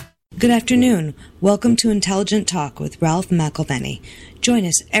Good afternoon. Welcome to Intelligent Talk with Ralph McElvenney. Join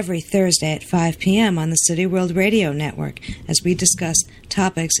us every Thursday at 5 p.m. on the City World Radio Network as we discuss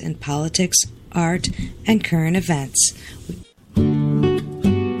topics in politics, art, and current events.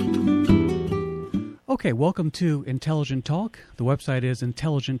 Okay, welcome to Intelligent Talk. The website is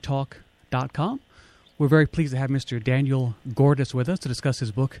intelligenttalk.com. We're very pleased to have Mr. Daniel Gordis with us to discuss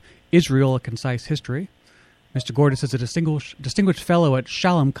his book, Israel, A Concise History. Mr. Gordis is a distinguished fellow at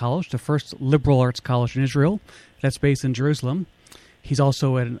Shalom College, the first liberal arts college in Israel that's based in Jerusalem. He's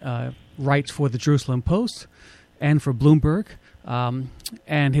also writes for the Jerusalem Post and for Bloomberg.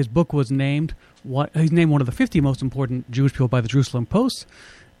 And his book was named he's named one of the 50 most important Jewish people by the Jerusalem Post,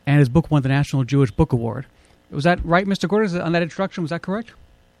 and his book won the National Jewish Book Award. Was that right, Mr. Gordis, on that introduction? Was that correct?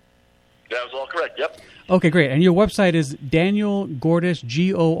 That was all correct, yep. Okay, great. And your website is danielgordis,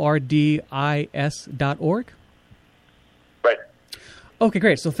 GORDIS.org? Right. Okay,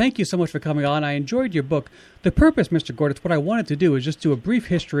 great. So thank you so much for coming on. I enjoyed your book. The purpose, Mr. Gordis, what I wanted to do is just do a brief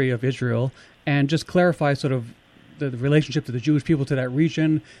history of Israel and just clarify sort of the relationship to the Jewish people to that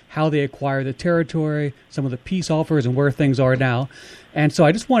region, how they acquired the territory, some of the peace offers, and where things are now. And so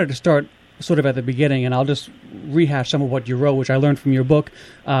I just wanted to start sort of at the beginning, and I'll just rehash some of what you wrote, which I learned from your book.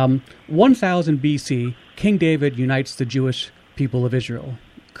 1000 BC, King David unites the Jewish people of Israel.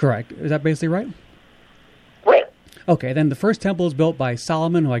 Correct. Is that basically right? Right. Okay, then the first temple is built by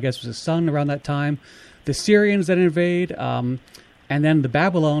Solomon, who I guess was his son around that time. The Syrians then invade, and then the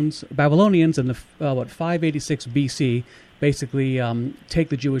Babylonians in the 586 BC basically take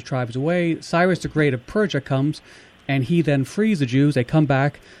the Jewish tribes away. Cyrus the Great of Persia comes, and he then frees the Jews. They come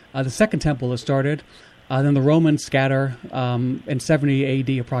back. The second temple is started. Then the Romans scatter in 70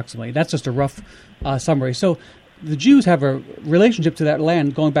 A.D. approximately. That's just a rough summary. So the Jews have a relationship to that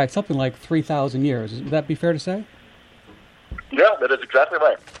land going back something like 3,000 years. Would that be fair to say? Yeah, that is exactly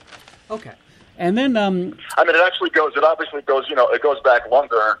right. Okay. And then... it obviously goes, it goes back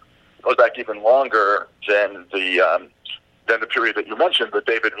longer, even longer than the period that you mentioned, with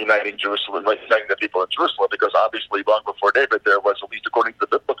David uniting Jerusalem, uniting the people in Jerusalem, because obviously long before David there was, at least according to the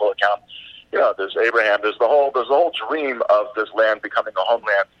biblical account, there's Abraham, there's the whole dream of this land becoming a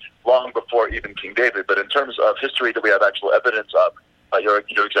homeland long before even King David. But in terms of history that we have actual evidence of, you're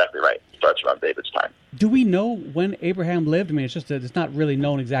exactly right. It starts around David's time. Do we know when Abraham lived? I mean, it's just that it's not really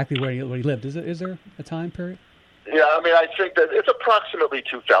known exactly where he lived. Is there a time period? Yeah, I think that it's approximately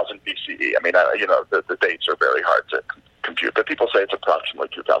 2000 BCE. The dates are very hard to compute, but people say it's approximately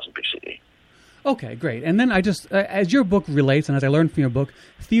 2000 BCE. Okay, great. And then I just, as your book relates, and as I learned from your book,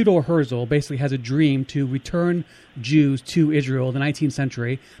 Theodore Herzl basically has a dream to return Jews to Israel in the 19th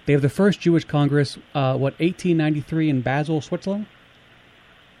century. They have the first Jewish Congress, 1893 in Basel, Switzerland?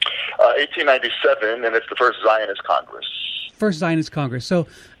 1897, and it's the first Zionist Congress. First Zionist Congress. So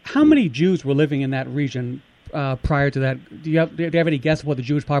how many Jews were living in that region prior to that? Do you have any guess of what the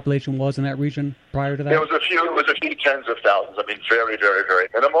Jewish population was in that region prior to that? It was a few tens of thousands. Very, very, very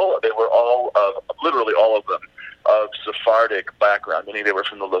minimal. They were literally all of them, of Sephardic background, meaning they were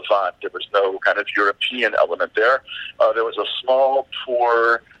from the Levant. There was no kind of European element there. There was a small,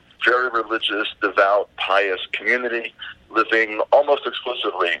 poor, very religious, devout, pious community living almost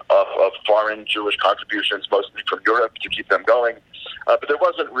exclusively of foreign Jewish contributions, mostly from Europe, to keep them going. But there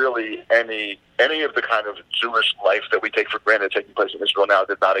wasn't really any of the kind of Jewish life that we take for granted taking place in Israel now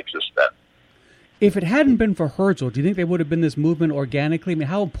did not exist then. If it hadn't been for Herzl, do you think there would have been this movement organically? I mean,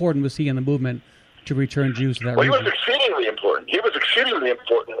 how important was he in the movement to return Jews to that region? He was exceedingly important.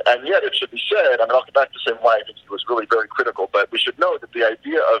 And yet it should be said, I'll come back to say why I think he was really very critical, but we should know that the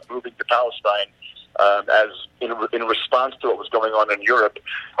idea of moving to Palestine as in response to what was going on in Europe,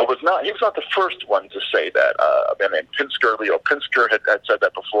 he was not the first one to say that. Leo Pinsker had said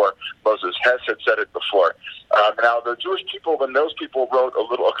that before. Moses Hess had said it before. Now, the Jewish people, when those people wrote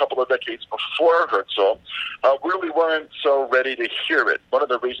a couple of decades before Herzl, really weren't so ready to hear it. One of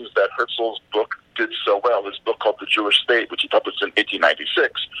the reasons that Herzl's book did so well, his book called The Jewish State, which he published in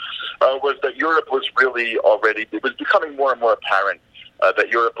 1896, was that Europe was really it was becoming more and more apparent that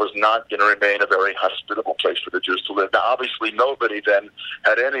Europe was not going to remain a very hospitable place for the Jews to live. Now, obviously, nobody then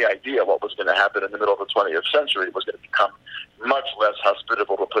had any idea what was going to happen in the middle of the 20th century. It was going to become much less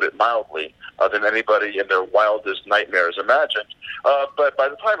hospitable, to put it mildly, than anybody in their wildest nightmares imagined. But by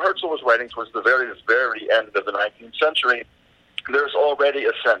the time Herzl was writing towards the very, very end of the 19th century, there's already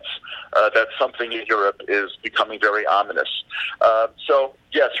a sense that something in Europe is becoming very ominous. So,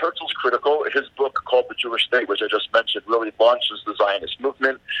 yes, Herzl's critical. His book called The Jewish State, which I just mentioned, really launches the Zionist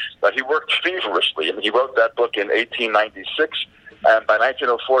movement. He worked feverishly. He wrote that book in 1896, and by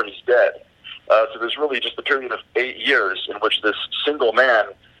 1904 he's dead. So there's really just a period of 8 years in which this single man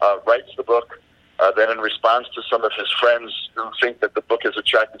writes the book. Then in response to some of his friends who think that the book has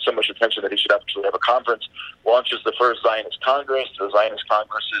attracted so much attention that he should actually have a conference, launches the first Zionist Congress. The Zionist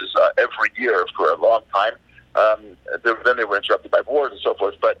Congress is every year for a long time. Then they were interrupted by wars and so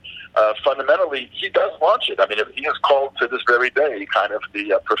forth. But fundamentally, he does launch it. I mean, he is called to this very day kind of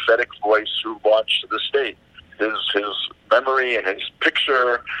the prophetic voice who launched the state. His memory and his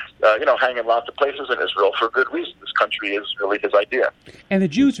picture, hang in lots of places in Israel for good reason. This country is really his idea. And the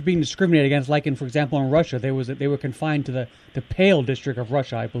Jews are being discriminated against, like for example, in Russia, they were confined to the Pale district of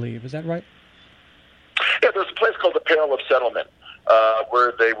Russia, I believe. Is that right? Yeah, there's a place called the Pale of Settlement,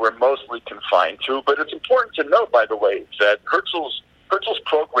 where they were mostly confined to. But it's important to note, by the way, that Herzl's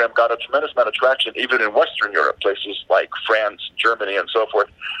program got a tremendous amount of traction even in Western Europe, places like France, Germany, and so forth.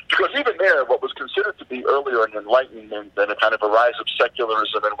 Because even there, what was considered to be earlier an enlightenment and a kind of a rise of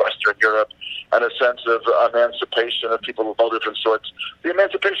secularism in Western Europe and a sense of emancipation of people of all different sorts, the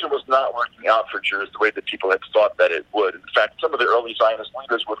emancipation was not working out for Jews the way that people had thought that it would. In fact, some of the early Zionist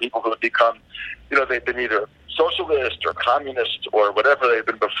leaders were people who had become, they'd been either socialist or communist or whatever they've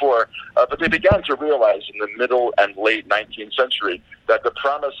been before, but they began to realize in the middle and late 19th century that the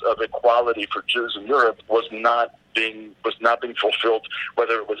promise of equality for Jews in Europe was not being fulfilled,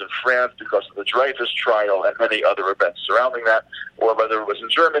 whether it was in France because of the Dreyfus trial and many other events surrounding that, or whether it was in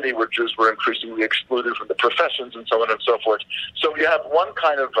Germany where Jews were increasingly excluded from the professions and so on and so forth. So you have one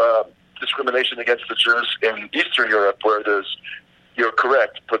kind of discrimination against the Jews in Eastern Europe where you're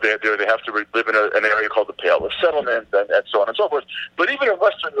correct, but they have to live in an area called the Pale of Settlement and so on and so forth. But even in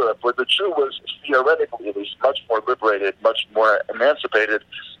Western Europe, where the Jew was theoretically at least much more liberated, much more emancipated,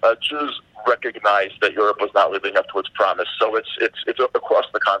 Jews recognized that Europe was not living up to its promise. So it's across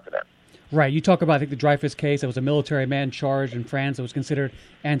the continent. Right. You talk about, I think, the Dreyfus case. There was a military man charged in France that was considered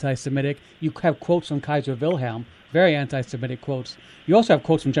anti-Semitic. You have quotes from Kaiser Wilhelm, very anti-Semitic quotes. You also have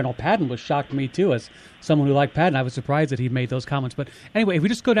quotes from General Patton, which shocked me, too, as someone who liked Patton. I was surprised that he made those comments. But anyway, if we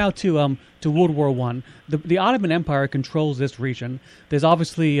just go down to World War I, the Ottoman Empire controls this region. There's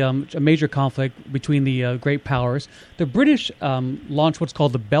obviously a major conflict between the great powers. The British launched what's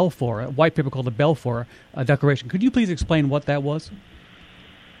called the Balfour, a white paper called the Balfour Declaration. Could you please explain what that was?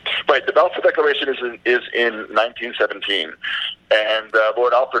 Right. The Balfour Declaration is in 1917. And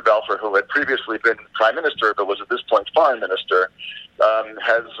Lord Alfred Balfour, who had previously been Prime Minister but was at this point Foreign Minister,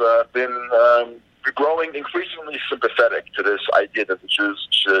 has been growing increasingly sympathetic to this idea that the Jews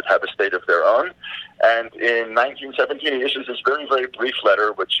should have a state of their own. And in 1917, he issues this very, very brief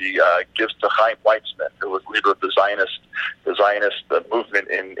letter, which he gives to Chaim Weizmann, who was leader of the Zionist movement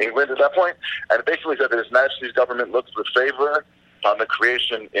in England at that point. And it basically said that His Majesty's government looks with favor on the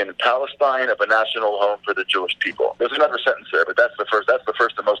creation in Palestine of a national home for the Jewish people. There's another sentence there, but that's the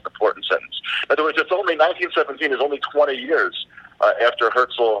first and most important sentence. In other words, it's only 1917 is only 20 years after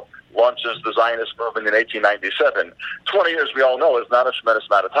Herzl launches the Zionist movement in 1897. 20 years, we all know, is not a tremendous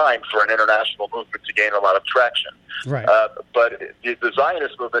amount of time for an international movement to gain a lot of traction. Right. But the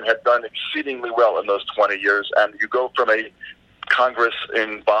Zionist movement had done exceedingly well in those 20 years, and you go from a Congress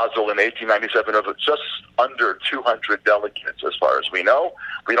in Basel in 1897 of just under 200 delegates, as far as we know.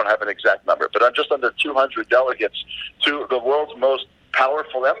 We don't have an exact number, but just under 200 delegates to the world's most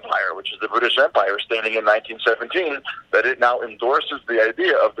powerful empire, which is the British Empire, standing in 1917, that it now endorses the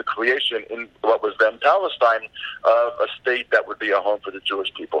idea of the creation in what was then Palestine of a state that would be a home for the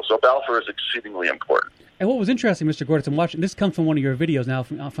Jewish people. So Balfour is exceedingly important. And what was interesting, Mr. Gordis, I'm watching, this comes from one of your videos now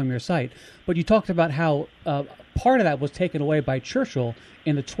from your site, but you talked about how part of that was taken away by Churchill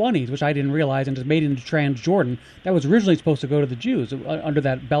in the 1920s, which I didn't realize, and is made into Transjordan. That was originally supposed to go to the Jews under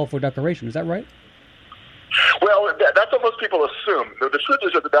that Balfour Declaration. Is that right? Well, that's what most people assume. The truth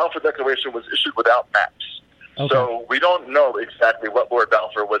is that the Balfour Declaration was issued without maps. Okay. So we don't know exactly what Lord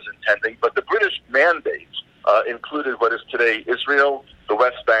Balfour was intending, but the British mandate included what is today Israel, the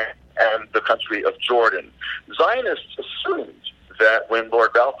West Bank, and the country of Jordan. Zionists assumed that when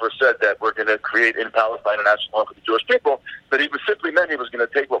Lord Balfour said that we're going to create in Palestine a national home for the Jewish people, that he was simply meant he was going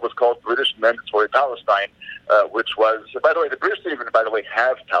to take what was called British Mandatory Palestine, which was, by the way, the British didn't even, by the way,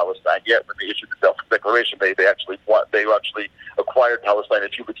 have Palestine yet when they issued the Balfour Declaration. They actually acquired Palestine a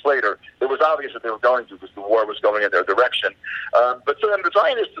few weeks later. It was obvious that they were going to because the war was going in their direction. But so then the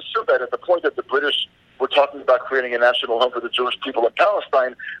Zionists assumed that at the point that the British were talking about creating a national home for the Jewish people in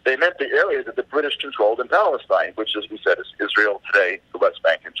Palestine, they meant the area that the British controlled in Palestine, which, as we said, is Israel today, the West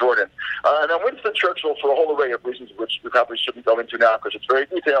Bank, and Jordan. And then Winston Churchill, for a whole array of reasons which we probably shouldn't go into now because it's very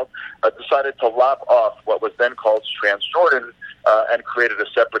detailed, decided to lop off what was then called Transjordan and created a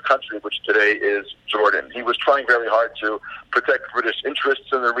separate country, which today is Jordan. He was trying very hard to protect British interests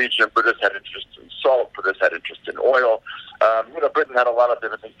in the region. British had interest in salt. British had interest in oil. Britain had a lot of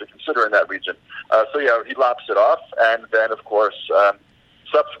different things to consider in that region. He lops it off, and then, of course,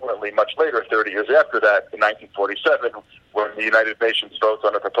 subsequently, much later, 30 years after that, in 1947, when the United Nations votes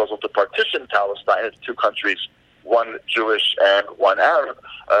on a proposal to partition Palestine into two countries, one Jewish and one Arab,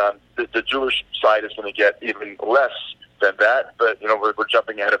 the Jewish side is going to get even less than that, but we're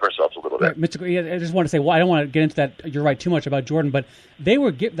jumping ahead of ourselves a little bit. Right, Mr. I just want to say, I don't want to get into that. You're right, too much about Jordan, but they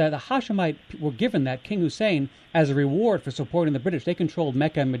were the Hashemite were given that King Hussein as a reward for supporting the British. They controlled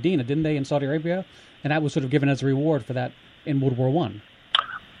Mecca and Medina, didn't they, in Saudi Arabia? And that was sort of given as a reward for that in World War I.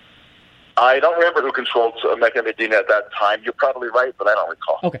 I don't remember who controlled Mecca and Medina at that time. You're probably right, but I don't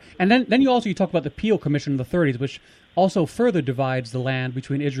recall. Okay, and then you talk about the Peel Commission in the 30s, which also further divides the land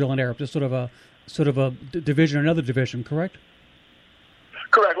between Israel and Arab. Just sort of a division, another division, correct?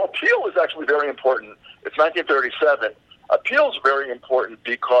 Correct. Well, Peel is actually very important. It's 1937. Peel is very important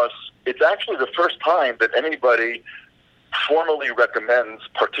because it's actually the first time that anybody formally recommends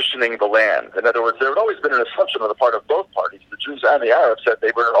partitioning the land. In other words, there had always been an assumption on the part of both parties, the Jews and the Arabs, that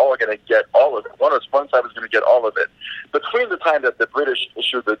they were all going to get all of it. One side was going to get all of it. Between the time that the British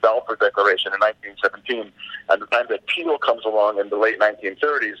issued the Balfour Declaration in 1917 and the time that Peel comes along in the late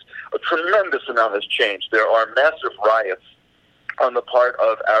 1930s, a tremendous amount has changed. There are massive riots on the part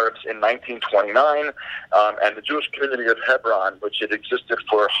of Arabs in 1929, and the Jewish community of Hebron, which had existed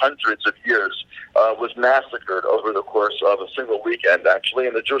for hundreds of years, was massacred over the course of a single weekend, actually,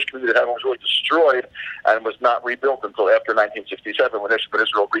 and the Jewish community of Hebron was really destroyed and was not rebuilt until after 1967, when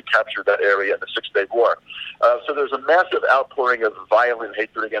Israel recaptured that area in the Six-Day War. So there's a massive outpouring of violent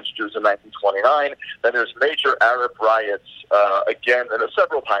hatred against Jews in 1929. Then there's major Arab riots again, and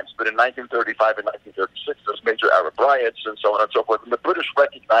several times, but in 1935 and 1936, there's major Arab riots and so on and so forth. And the British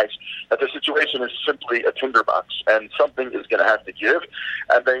recognize that the situation is simply a tinderbox, and something is going to have to give.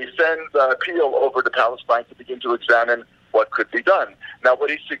 And they send Peel over to Palestine to begin to examine what could be done. Now, what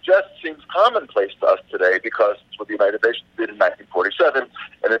he suggests seems commonplace to us today because it's what the United Nations did in 1947,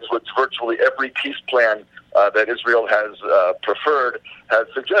 and it's what virtually every peace plan that Israel has preferred has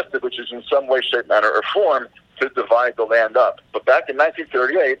suggested, which is in some way, shape, manner, or form to divide the land up. But back in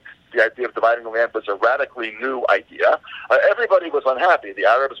 1938, the idea of dividing the land was a radically new idea. Everybody was unhappy. The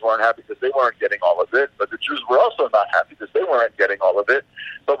Arabs were unhappy because they weren't getting all of it, but the Jews were also not happy because they weren't getting all of it.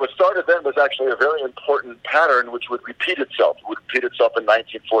 But what started then was actually a very important pattern which would repeat itself. It would repeat itself in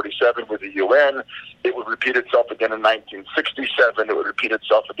 1947 with the UN. It would repeat itself again in 1967. It would repeat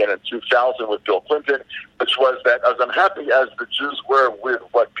itself again in 2000 with Bill Clinton, which was that as unhappy as the Jews were with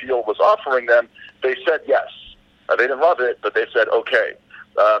what Peel was offering them, they said yes. They didn't love it, but they said okay.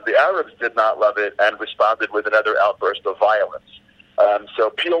 The Arabs did not love it and responded with another outburst of violence. So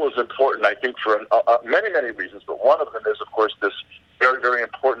Peel is important, I think, for many, many reasons, but one of them is, of course, this very, very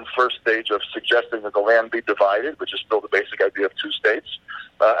important first stage of suggesting that the land be divided, which is still the basic idea of two states.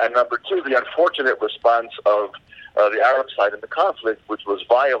 And number two, the unfortunate response of the Arab side in the conflict, which was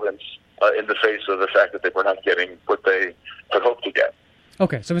violence in the face of the fact that they were not getting what they had hoped to get.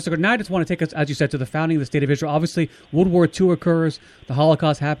 Okay, so Mr. Gordis, now I just want to take us, as you said, to the founding of the State of Israel. Obviously, World War II occurs, the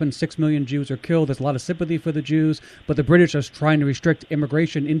Holocaust happens, 6 million Jews are killed, there's a lot of sympathy for the Jews, but the British are trying to restrict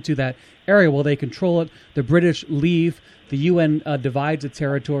immigration into that area while they control it. The British leave, the UN divides the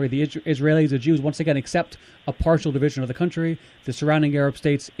territory, the Israelis, the Jews, once again accept a partial division of the country. The surrounding Arab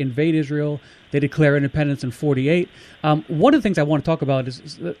states invade Israel, they declare independence in 1948. One of the things I want to talk about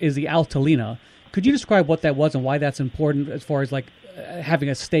is the Al-Talina. Could you describe what that was and why that's important as far as having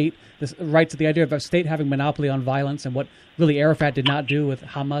a state, this right to the idea of a state having monopoly on violence and what really Arafat did not do with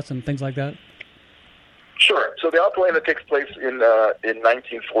Hamas and things like that? Sure. So the Altalena takes place in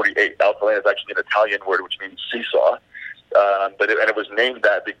 1948. Altalena is actually an Italian word which means seesaw. But it was named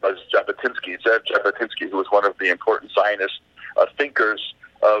that because Zev Jabotinsky, who was one of the important Zionist thinkers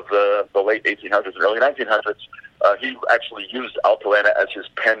of the late 1800s and early 1900s, he actually used Altalena as his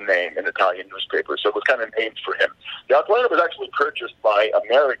pen name in Italian newspapers, so it was kind of named for him. The Altalena was actually purchased by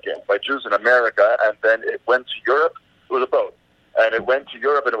Jews in America, and then it went to Europe. It was a boat, and it went to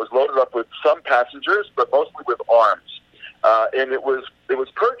Europe, and it was loaded up with some passengers, but mostly with arms. And it was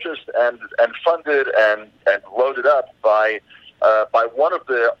purchased and funded and loaded up by one of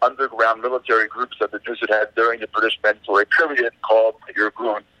the underground military groups that the Jews had during the British mandatory period called the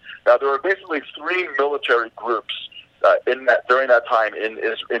Irgun. Now, there were basically three military groups during that time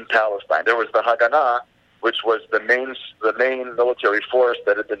in Palestine. There was the Haganah, which was the main military force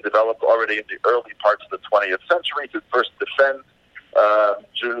that had been developed already in the early parts of the 20th century to first defend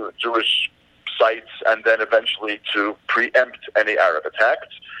Jewish sites and then eventually to preempt any Arab attacks.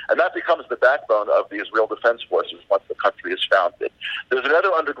 And that becomes the backbone of the Israel Defense Forces once the country is founded. There's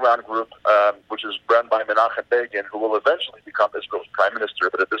another underground group, which is run by Menachem Begin, who will eventually become Israel's prime minister,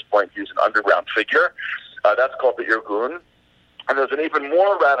 but at this point he's an underground figure. That's called the Irgun. And there's an even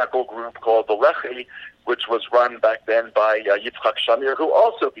more radical group called the Lehi, which was run back then by Yitzhak Shamir, who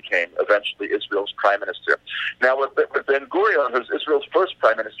also became eventually Israel's prime minister. Now, what Ben-Gurion, who's Israel's first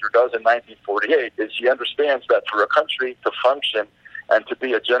prime minister, does in 1948 is he understands that for a country to function and to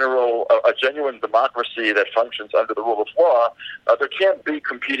be a genuine democracy that functions under the rule of law, there can't be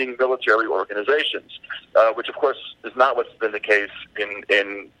competing military organizations, which, of course, is not what's been the case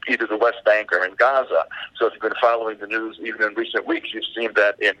in either the West Bank or in Gaza. So if you've been following the news, even in recent weeks, you've seen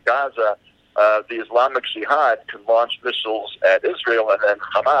that in Gaza, the Islamic Jihad can launch missiles at Israel, and then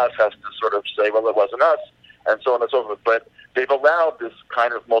Hamas has to sort of say, well, it wasn't us, and so on and so forth. But they've allowed this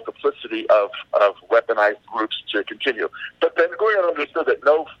kind of multiplicity of weaponized groups to continue. But Ben-Gurion understood that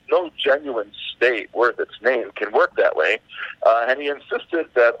no genuine state worth its name can work that way, and he insisted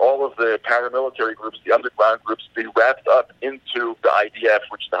that all of the paramilitary groups, the underground groups, be wrapped up into the IDF,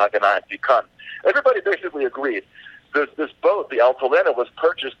 which the Haganah had become. Everybody basically agreed. This boat, the Altalena, was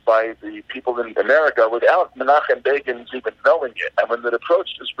purchased by the people in America without Menachem Begin even knowing it. And when it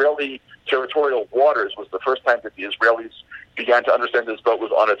approached Israeli territorial waters was the first time that the Israelis began to understand this boat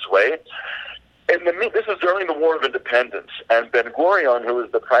was on its way. This is during the War of Independence, and Ben-Gurion, who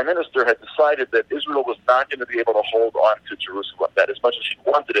was the prime minister, had decided that Israel was not going to be able to hold on to Jerusalem, that as much as he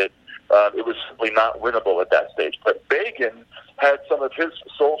wanted it, it was simply not winnable at that stage. But Begin had some of his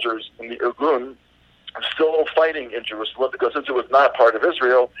soldiers in the Irgun still fighting in Jerusalem, because since it was not part of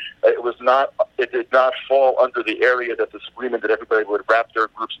Israel, it did not fall under the area that this agreement that everybody would wrap their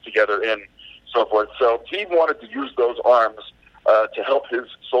groups together in, so forth. So he wanted to use those arms to help his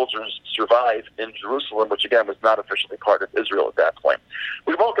soldiers survive in Jerusalem, which again was not officially part of Israel at that point.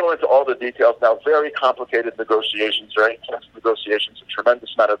 We won't go into all the details now. Very complicated negotiations, very intense negotiations, a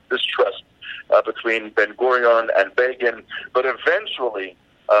tremendous amount of distrust between Ben-Gurion and Begin, but eventually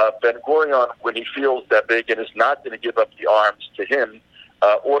Ben-Gurion, when he feels that Begin is not going to give up the arms to him,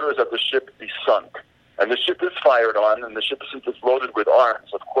 orders that the ship be sunk. And the ship is fired on, and the ship, since it's loaded with arms,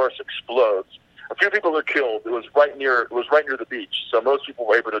 of course, explodes. A few people are killed. It was right near the beach, so most people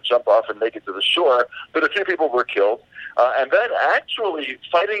were able to jump off and make it to the shore, but a few people were killed. And then actually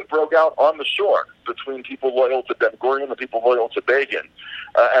fighting broke out on the shore between people loyal to Ben-Gurion and people loyal to Begin.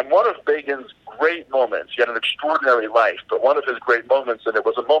 And one of Begin's great moments, he had an extraordinary life, but one of his great moments, and it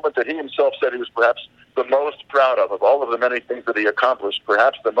was a moment that he himself said he was perhaps the most proud of all of the many things that he accomplished,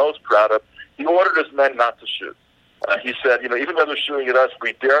 perhaps the most proud of, he ordered his men not to shoot. He said, even though they're shooting at us,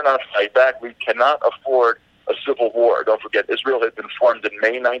 we dare not fight back. We cannot afford a civil war. Don't forget, Israel had been formed in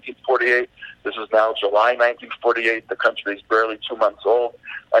May 1948. This is now July 1948. The country is barely 2 months old.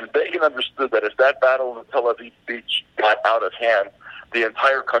 And Begin understood that if that battle in Tel Aviv Beach got out of hand, the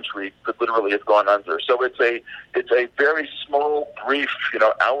entire country could literally have gone under. So it's a very small, brief,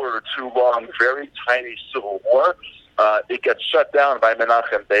 hour or two long, very tiny civil war. It gets shut down by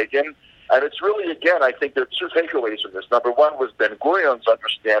Menachem Begin. And it's really, again, I think there are two takeaways from this. Number one was Ben-Gurion's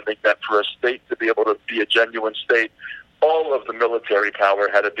understanding that for a state to be able to be a genuine state, all of the military power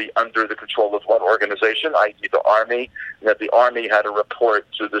had to be under the control of one organization, i.e. the army, and that the army had to report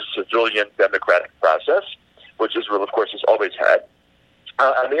to the civilian democratic process, which Israel, of course, has always had.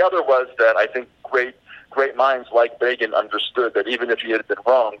 And the other was that I think great minds like Begin understood that even if he had been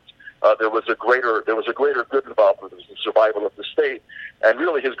wronged, there was a greater good involved with the survival of the state, and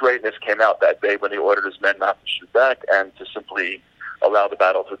really his greatness came out that day when he ordered his men not to shoot back and to simply allow the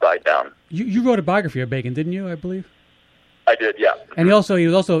battle to die down. You wrote a biography of Begin, didn't you? I believe. I did, yeah. And he was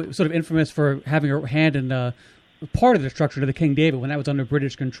also sort of infamous for having a hand in part of the destruction of the King David when that was under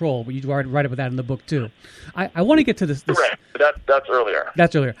British control. But you write about that in the book too. I want to get to this. Correct. That's earlier.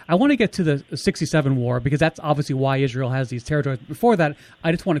 That's earlier. I want to get to the 67 war because that's obviously why Israel has these territories. Before that,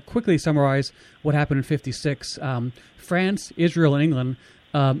 I just want to quickly summarize what happened in 56. France, Israel, and England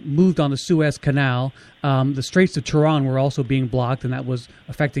moved on the Suez Canal. The Straits of Tiran were also being blocked, and that was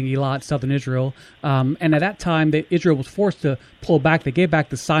affecting Eilat, southern Israel. And at that time, Israel was forced to pull back. They gave back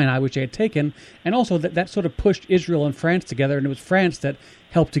the Sinai, which they had taken, and also that sort of pushed Israel and France together, and it was France that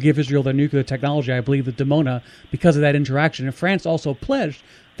helped to give Israel their nuclear technology, I believe, the Dimona, because of that interaction. And France also pledged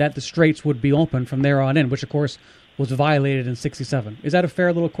that the Straits would be open from there on in, which, of course, was violated in 67. Is that a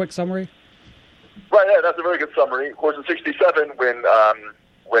fair little quick summary? Right, yeah, that's a very good summary. Of course, in 67,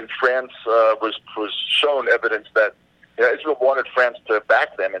 when France was shown evidence that Israel wanted France to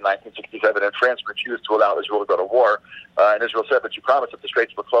back them in 1967, and France refused to allow Israel to go to war. And Israel said, but you promised if the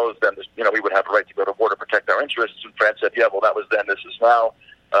straits were closed, then we would have a right to go to war to protect our interests. And France said, yeah, well, that was then, this is now.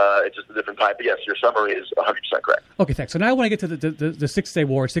 It's just a different time. But yes, your summary is 100% correct. Okay, thanks. So now I want to get to the Six-Day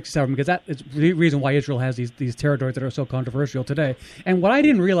War, 67, because that is the reason why Israel has these territories that are so controversial today. And what I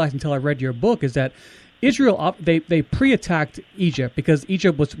didn't realize until I read your book is that Israel, they pre-attacked Egypt because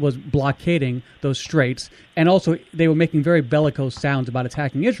Egypt was blockading those straits, and also they were making very bellicose sounds about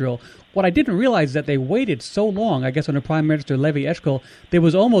attacking Israel. What I didn't realize is that they waited so long, I guess under Prime Minister Levi Eshkol, there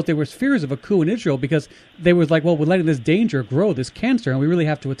was fears of a coup in Israel because they was like, well, we're letting this danger grow, this cancer, and we really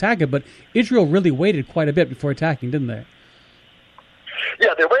have to attack it. But Israel really waited quite a bit before attacking, didn't they?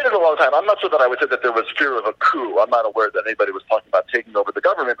 Yeah, they waited a long time. I'm not sure that I would say that there was fear of a coup. I'm not aware that anybody was talking about taking over the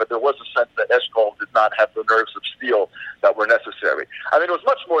government, but there was a sense that Eshkol did not have the nerves of steel that were necessary. I mean, it was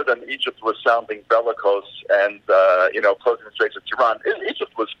much more than Egypt was sounding bellicose and, closing the straits of Iran.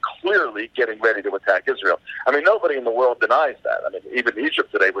 Egypt was clearly getting ready to attack Israel. I mean, nobody in the world denies that. I mean, even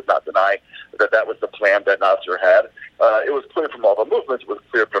Egypt today would not deny that was the plan that Nasser had. It was clear from all the movements. It was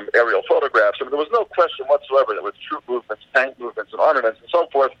clear from aerial photographs. I mean, there was no question whatsoever that with troop movements, tank movements, and armaments and so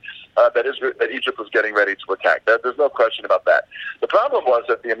forth, that Egypt was getting ready to attack. There's no question about that. The problem was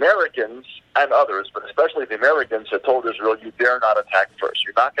that the Americans and others, but especially the Americans, had told Israel, you dare not attack first.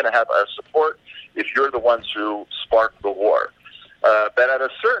 You're not going to have our support if you're the ones who sparked the war. But at a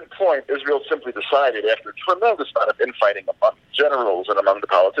certain point, Israel simply decided, after a tremendous amount of infighting among generals and among the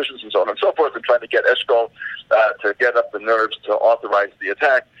politicians and so on and so forth, and trying to get Eshkol to get up the nerves to authorize the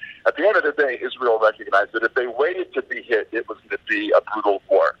attack, at the end of the day, Israel recognized that if they waited to be hit, it was going to be a brutal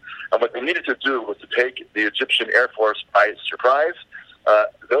war. And what they needed to do was to take the Egyptian Air Force by surprise.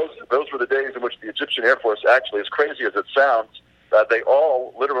 Those were the days in which the Egyptian Air Force, actually, as crazy as it sounds, they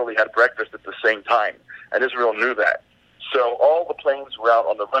all literally had breakfast at the same time. And Israel knew that. So all the planes were out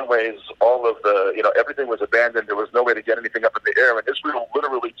on the runways, all of the, everything was abandoned. There was no way to get anything up in the air. And Israel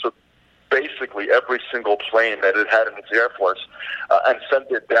literally took basically every single plane that it had in its Air Force and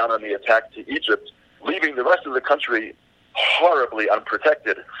sent it down on the attack to Egypt, leaving the rest of the country horribly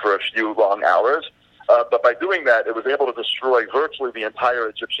unprotected for a few long hours. But by doing that, it was able to destroy virtually the entire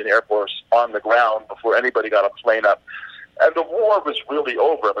Egyptian Air Force on the ground before anybody got a plane up. And the war was really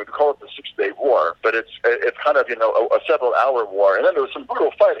over. I mean, we call it the Six-Day War, but it's kind of, a several-hour war. And then there was some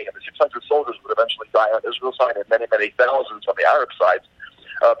brutal fighting. I mean, 600 soldiers would eventually die on Israel's side and many, many thousands on the Arab side.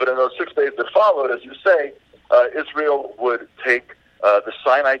 But in those 6 days that followed, as you say, Israel would take the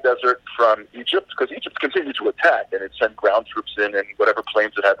Sinai Desert from Egypt, because Egypt continued to attack, and it sent ground troops in and whatever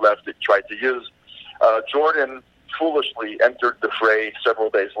planes it had left it tried to use. Jordan foolishly entered the fray several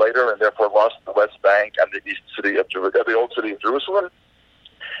days later and therefore lost the West Bank and the the old city of Jerusalem.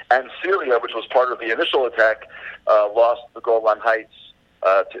 And Syria, which was part of the initial attack, lost the Golan Heights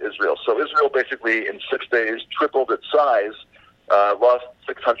to Israel. So Israel basically in 6 days tripled its size, lost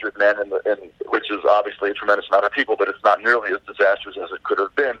 600 men, which is obviously a tremendous amount of people, but it's not nearly as disastrous as it could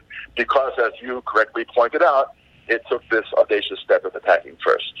have been because, as you correctly pointed out, it took this audacious step of attacking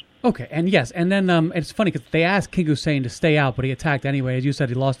first. Okay, and yes, and then it's funny because they asked King Hussein to stay out, but he attacked anyway. As you said,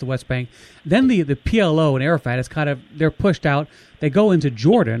 he lost the West Bank. Then the PLO and Arafat is they're pushed out. They go into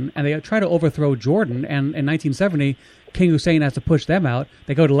Jordan, and they try to overthrow Jordan, and in 1970, King Hussein has to push them out.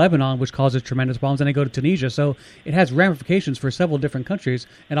 They go to Lebanon, which causes tremendous problems, and they go to Tunisia. So it has ramifications for several different countries,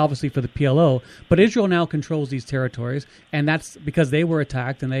 and obviously for the PLO. But Israel now controls these territories, and that's because they were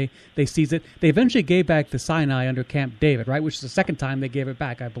attacked, and they seized it. They eventually gave back the Sinai under Camp David, right, which is the second time they gave it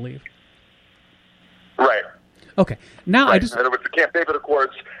back, I believe. Right. Okay. Now right. In other words, the Camp David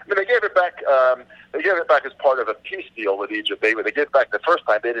Accords. I mean, they gave it back. They gave it back as part of a peace deal with Egypt. They gave it back the first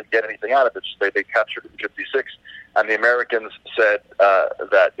time. They didn't get anything out of it. They captured it in '56, and the Americans said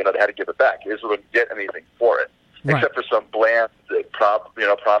that they had to give it back. Israel wouldn't get anything for it, right, except for some bland,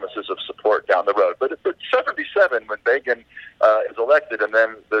 promises of support down the road. But 77, when Begin is elected, and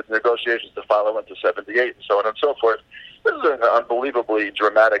then the negotiations to follow into 78, and so on and so forth. This is an unbelievably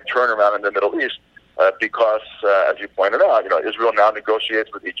dramatic turnaround in the Middle East. Because, as you pointed out, Israel now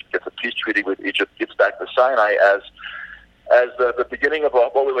negotiates with Egypt, gets a peace treaty with Egypt, gives back the Sinai as the beginning of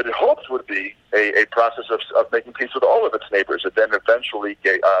what we would have hoped would be a process of making peace with all of its neighbors. It then eventually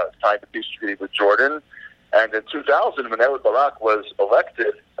signed the peace treaty with Jordan. And in 2000, when Ehud Barak was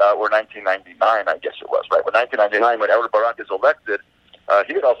elected, or 1999, I guess it was, right? When 1999, when Ehud Barak is elected,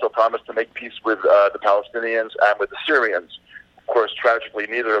 he had also promised to make peace with the Palestinians and with the Syrians. Of course, tragically,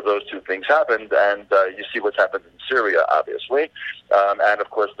 neither of those two things happened, and you see what's happened in Syria, obviously. And, of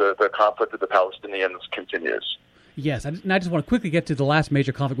course, the conflict with the Palestinians continues. Yes, and I just want to quickly get to the last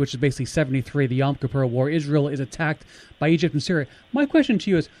major conflict, which is basically 73, the Yom Kippur War. Israel is attacked by Egypt and Syria. My question to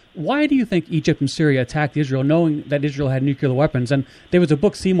you is, why do you think Egypt and Syria attacked Israel, knowing that Israel had nuclear weapons? And there was a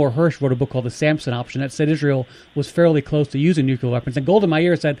book, Seymour Hersh wrote a book called The Samson Option, that said Israel was fairly close to using nuclear weapons. And Golda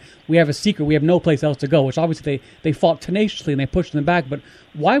Meir said, we have a secret, we have no place else to go, which obviously they fought tenaciously and they pushed them back. But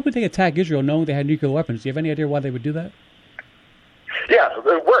why would they attack Israel knowing they had nuclear weapons? Do you have any idea why they would do that? Yeah,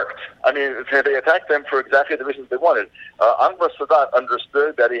 it worked. I mean, they attacked them for exactly the reasons they wanted. Anwar Sadat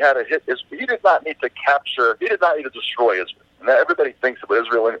understood that he had to hit Israel. He did not need to capture, he did not need to destroy Israel. Now, everybody thinks that what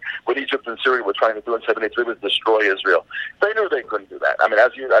Israel and what Egypt and Syria were trying to do in 73 was destroy Israel. They knew they couldn't do that. I mean,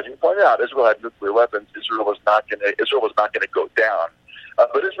 as you pointed out, Israel had nuclear weapons. Israel was not going to go down.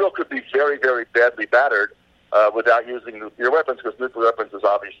 But Israel could be very, very badly battered without using nuclear weapons, because nuclear weapons is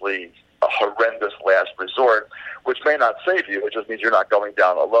obviously a horrendous last resort, which may not save you. It just means you're not going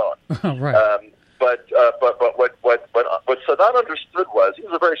down alone. Right. But what Saddam understood was, he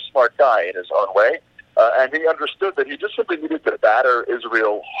was a very smart guy in his own way, and he understood that he just simply needed to batter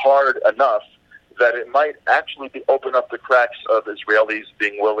Israel hard enough that it might actually open up the cracks of Israelis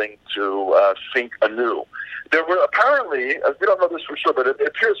being willing to think anew. There were apparently, we don't know this for sure, but it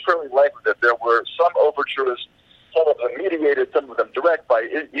appears fairly likely that there were some overtures, some of them mediated, some of them direct, by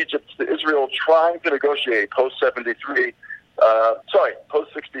Egypt to Israel, trying to negotiate post-67,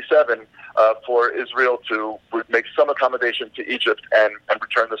 for Israel to make some accommodation to Egypt and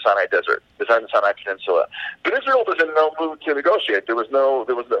return the Sinai Desert, the Sinai Peninsula. But Israel was in no mood to negotiate. There was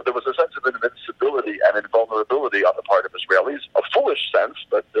a sense of invincibility and invulnerability on the part of Israelis, a foolish sense,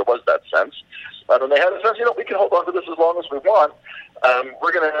 but there was that sense. And they had a sense, we can hold on to this as long as we want.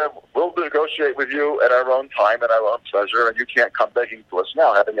 We'll negotiate with you at our own time, at our own pleasure, and you can't come begging to us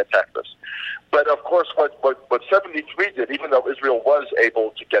now, having attacked us. But of course, what 73 did, even though Israel was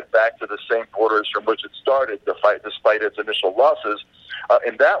able to get back to the same borders from which it started the fight, despite its initial losses,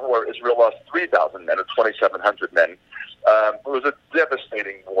 in that war, Israel lost 3,000 men, or 2,700 men. It was a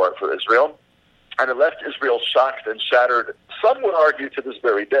devastating war for Israel, and it left Israel shocked and shattered. Some would argue to this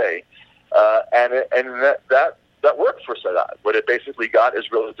very day, and that worked for Sadat. What it basically got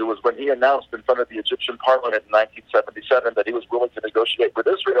Israel to do was, when he announced in front of the Egyptian parliament in 1977 that he was willing to negotiate with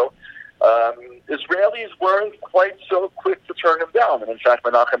Israel, Israelis weren't quite so quick to turn him down. And in fact,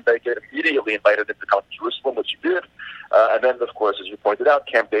 Menachem Begin immediately invited him to come to Jerusalem, which he did. And then, of course, as you pointed out,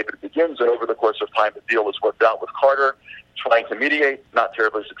 Camp David begins, and over the course of time, the deal was worked out with Carter, trying to mediate, not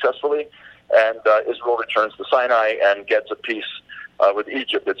terribly successfully. And Israel returns to Sinai and gets a peace with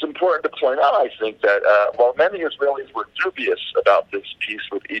Egypt. It's important to point out, I think, that while many Israelis were dubious about this peace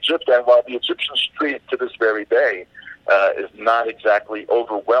with Egypt, and while the Egyptian street to this very day is not exactly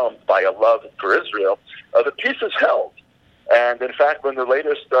overwhelmed by a love for Israel, the peace is held. And in fact, when the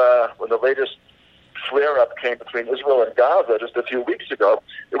latest flare-up came between Israel and Gaza just a few weeks ago,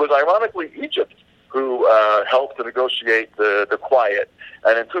 it was ironically Egypt who helped to negotiate the quiet.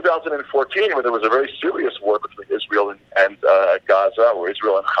 And in 2014, when there was a very serious war between Israel and Gaza, or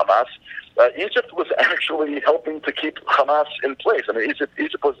Israel and Hamas, Egypt was actually helping to keep Hamas in place. I mean,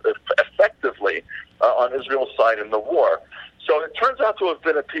 Egypt was effectively on Israel's side in the war. So it turns out to have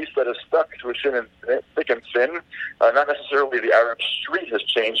been a peace that has stuck to a shin and thick and thin. Not necessarily the Arab street has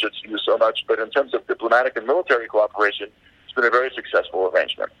changed its view so much, but in terms of diplomatic and military cooperation, it's been a very successful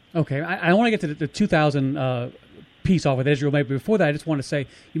arrangement. Okay, I want to get to the 2000 peace off with Israel. Maybe before that, I just want to say,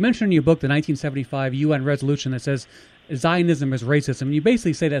 you mentioned in your book the 1975 UN resolution that says Zionism is racism. And you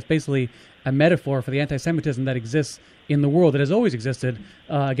basically say that's basically a metaphor for the anti-Semitism that exists in the world, that has always existed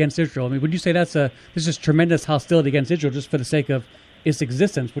against Israel. I mean, would you say there's just tremendous hostility against Israel just for the sake of its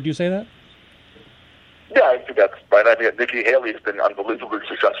existence? Would you say that? Yeah, I think that's right. I think Nikki Haley has been unbelievably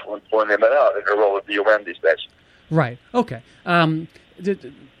successful in pointing that out in her role at the UN these days. Right. Okay.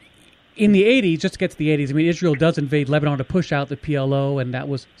 In the 80s, just to get to the 80s, I mean, Israel does invade Lebanon to push out the PLO, and that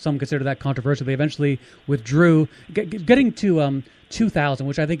was, some consider that controversial. They eventually withdrew. Getting to 2000,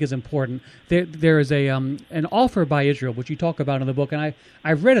 which I think is important, there is an offer by Israel, which you talk about in the book, and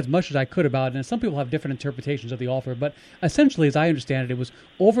I've read as much as I could about it, and some people have different interpretations of the offer, but essentially, as I understand it, it was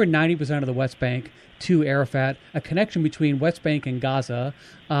over 90% of the West Bank to Arafat, a connection between West Bank and Gaza,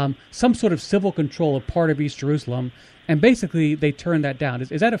 some sort of civil control of part of East Jerusalem, and basically they turned that down.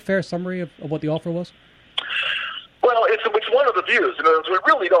 Is that a fair summary of what the offer was? Well, it's one of the views. We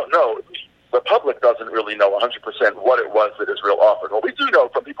really don't know. The public doesn't really know 100% what it was that Israel offered. What we do know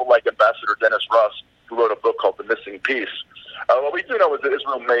from people like Ambassador Dennis Ross, who wrote a book called The Missing Piece, what we do know is that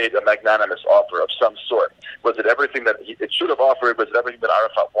Israel made a magnanimous offer of some sort. Was it everything that it should have offered? Was it everything that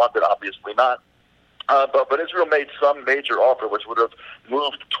Arafat wanted? Obviously not. But Israel made some major offer which would have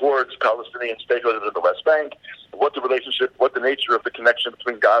moved towards Palestinian statehood in the West Bank, what the relationship, what the nature of the connection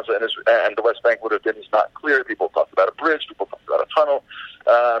between Gaza and the West Bank would have been is not clear. People talked about a bridge, people talked about a tunnel,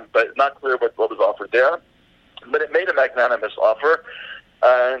 but it's not clear what was offered there. But it made a magnanimous offer.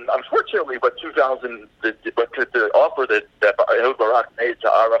 And unfortunately, the offer that Ehud Barak made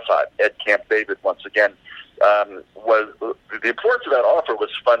to Arafat at Camp David once again was the importance of that offer was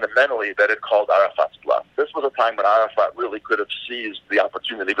fundamentally that it called Arafat's bluff. This was a time when Arafat really could have seized the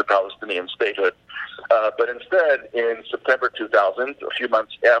opportunity of Palestinian statehood. But instead, in September 2000, a few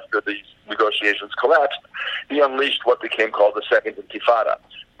months after these negotiations collapsed, he unleashed what became called the Second Intifada,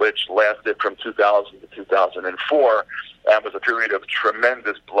 which lasted from 2000 to 2004 and was a period of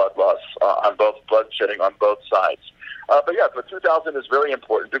tremendous blood loss bloodshedding on both sides. But 2000 is very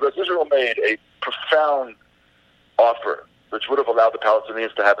important because Israel made a profound offer which would have allowed the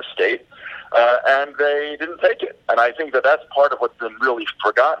Palestinians to have a state, and they didn't take it. And I think that that's part of what's been really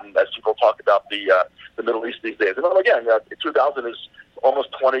forgotten as people talk about the Middle East these days. And again, 2000 is almost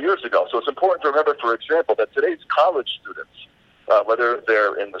 20 years ago, so it's important to remember, for example, that today's college students, whether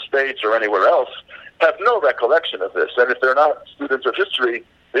they're in the States or anywhere else, have no recollection of this. And if they're not students of history,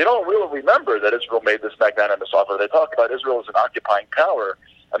 they don't really remember that Israel made this magnanimous offer. They talk about Israel as an occupying power,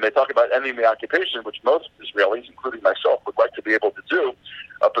 and they talk about ending the occupation, which most Israelis, including myself, would like to be able to do.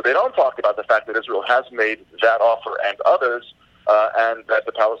 But they don't talk about the fact that Israel has made that offer and others, and that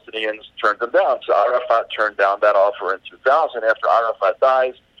the Palestinians turned them down. So Arafat turned down that offer in 2000. After Arafat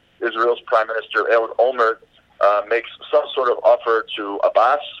dies, Israel's Prime Minister Ehud Olmert makes some sort of offer to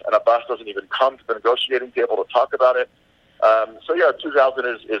Abbas, and Abbas doesn't even come to the negotiating table to talk about it. 2000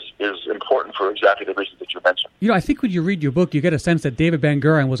 is important for exactly the reasons that you mentioned. I think when you read your book, you get a sense that David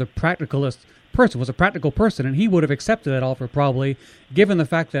Ben-Gurion was a practical person, and he would have accepted that offer probably, given the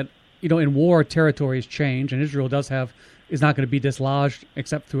fact that, in war, territories change, and Israel is not going to be dislodged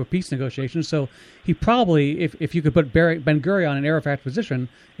except through a peace negotiation. So he probably, if you could put Ben-Gurion in Arafat's position,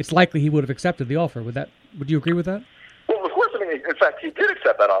 it's likely he would have accepted the offer. Would you agree with that? Well, of course. In fact, he did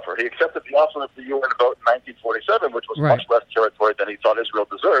accept that offer. He accepted the offer of the UN vote in 1947, which was much less territory than he thought Israel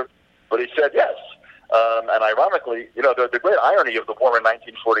deserved, but he said yes. And ironically, the great irony of the war in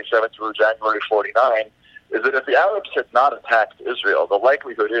 1947 through January 49 is that if the Arabs had not attacked Israel, the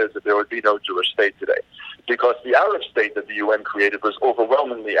likelihood is that there would be no Jewish state today, because the Arab state that the UN created was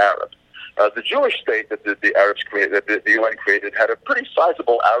overwhelmingly Arab. The Jewish state that the Arabs created, that the UN created, had a pretty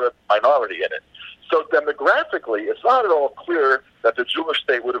sizable Arab minority in it. So demographically, it's not at all clear that the Jewish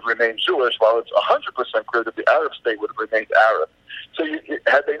state would have remained Jewish, while it's 100% clear that the Arab state would have remained Arab. So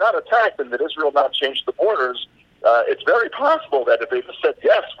had they not attacked and that Israel not changed the borders, it's very possible that if they just said,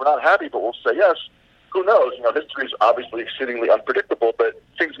 yes, we're not happy, but we'll say yes, who knows? History is obviously exceedingly unpredictable, but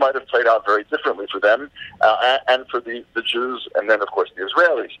things might have played out very differently for them and for the Jews, and then, of course, the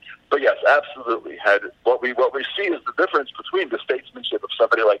Israelis. But yes, absolutely. What we see is the difference between the statesmanship of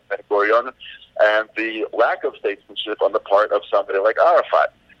somebody like Ben-Gurion and the lack of statesmanship on the part of somebody like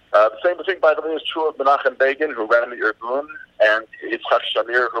Arafat. The same thing, by the way, is true of Menachem Begin, who ran the Irgun, and Yitzhak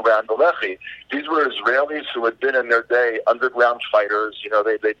Shamir, who ran the Lehi. These were Israelis who had been in their day underground fighters.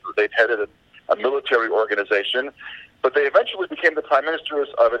 They'd headed a military organization, but they eventually became the prime ministers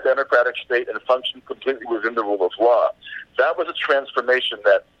of a democratic state and functioned completely within the rule of law. That was a transformation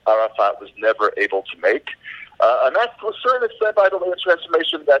that Arafat was never able to make. And that's, to a certain extent, by the way, a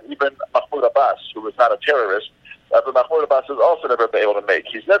transformation that even Mahmoud Abbas, who was not a terrorist, but Mahmoud Abbas has also never been able to make.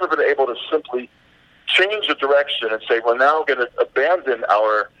 He's never been able to simply change the direction and say, we're now going to abandon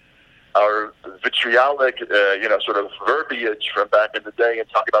our vitriolic, sort of verbiage from back in the day and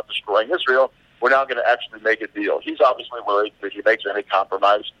talk about destroying Israel. We're now going to actually make a deal. He's obviously worried that if he makes any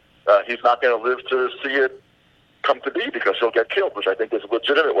compromise, he's not going to live to see it come to be, because he'll get killed, which I think is a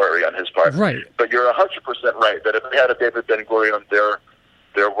legitimate worry on his part. Right. But you're 100% right that if they had a David Ben-Gurion,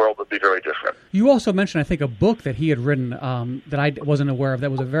 their world would be very different. You also mentioned, I think, a book that he had written that I wasn't aware of. That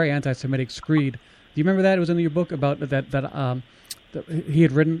was a very anti-Semitic screed. Do you remember that? It was in your book about that he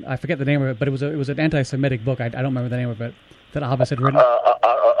had written. I forget the name of it, but it was an anti-Semitic book. I don't remember the name of it that Abbas had written.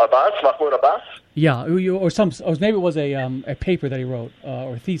 Mahmoud Abbas. Yeah, or maybe it was a paper that he wrote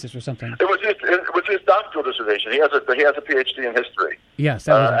or a thesis or something. It was his doctoral dissertation. He has a PhD in history. Yes,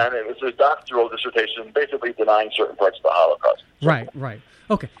 that was and it was his doctoral dissertation, basically denying certain parts of the Holocaust. Right.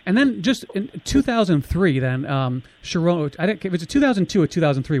 Okay, and then just in 2003, then Sharon. Was it 2002 or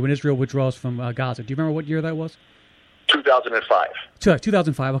 2003 when Israel withdraws from Gaza? Do you remember what year that was? 2005.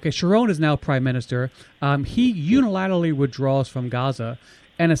 2005. Okay, Sharon is now prime minister. He unilaterally withdraws from Gaza,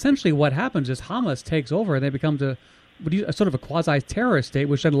 and essentially what happens is Hamas takes over, and they become a sort of a quasi-terrorist state,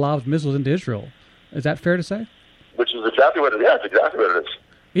 which then allows missiles into Israel. Is that fair to say? Which is exactly what it is. Yeah, it's exactly what it is.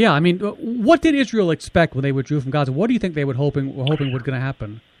 Yeah, I mean, what did Israel expect when they withdrew from Gaza? What do you think they were hoping was going to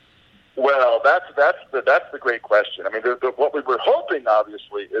happen? Well, that's the great question. I mean, what we were hoping,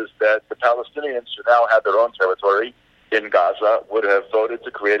 obviously, is that the Palestinians, who now had their own territory in Gaza, would have voted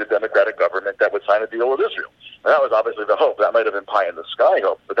to create a democratic government that would sign a deal with Israel. And that was obviously the hope. That might have been pie in the sky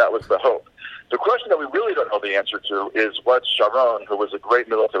hope, but that was the hope. The question that we really don't know the answer to is what Sharon, who was a great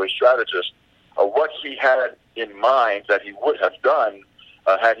military strategist, what he had in mind that he would have done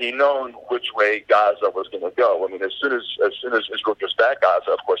had he known which way Gaza was going to go. I mean, as soon as Israel gets back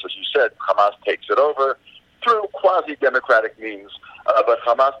Gaza, of course, as you said, Hamas takes it over through quasi-democratic means, but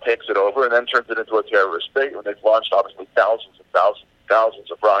Hamas takes it over and then turns it into a terrorist state, and they've launched, obviously, thousands and thousands and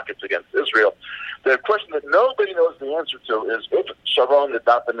thousands of rockets against Israel. The question that nobody knows the answer to is if Sharon had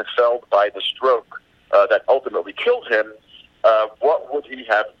not been felled by the stroke that ultimately killed him, what would he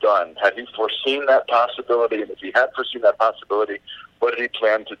have done? Had he foreseen that possibility? And if he had foreseen that possibility, what did he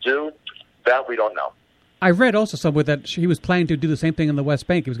plan to do? That we don't know. I read also somewhere that he was planning to do the same thing in the West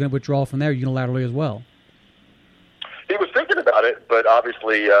Bank. He was going to withdraw from there unilaterally as well. He was thinking about it, but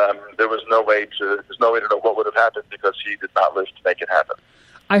obviously there was no way to know what would have happened because he did not live to make it happen.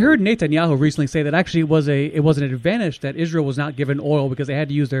 I heard Netanyahu recently say that actually it was an advantage that Israel was not given oil because they had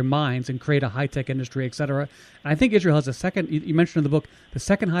to use their mines and create a high-tech industry, et cetera. And I think Israel has you mentioned in the book, the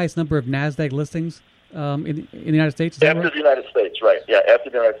second highest number of NASDAQ listings in the United States. After the United States, right. Yeah, after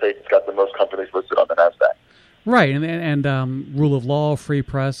the United States, it's got the most companies listed on the NASDAQ. Right, and rule of law, free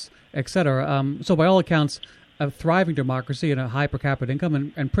press, et cetera. So by all accounts, a thriving democracy and a high per capita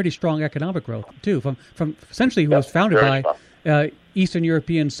income and pretty strong economic growth, too, from essentially who was founded by Eastern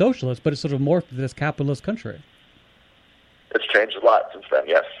European socialists, but it's sort of morphed into this capitalist country. It's changed a lot since then,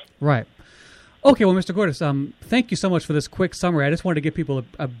 yes. Right. Okay, well, Mr. Gordis, thank you so much for this quick summary. I just wanted to give people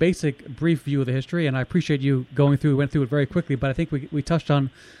a basic, brief view of the history, and I appreciate you went through it very quickly, but I think we touched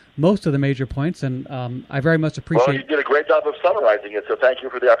on most of the major points, and I very much appreciate... Well, you did a great job of summarizing it, so thank you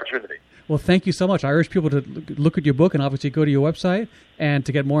for the opportunity. Well, thank you so much. I urge people to look at your book and obviously go to your website, and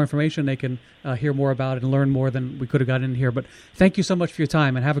to get more information, they can hear more about it and learn more than we could have gotten in here. But thank you so much for your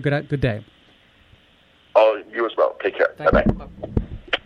time, and have a good day. Oh, you as well. Take care. Bye-bye.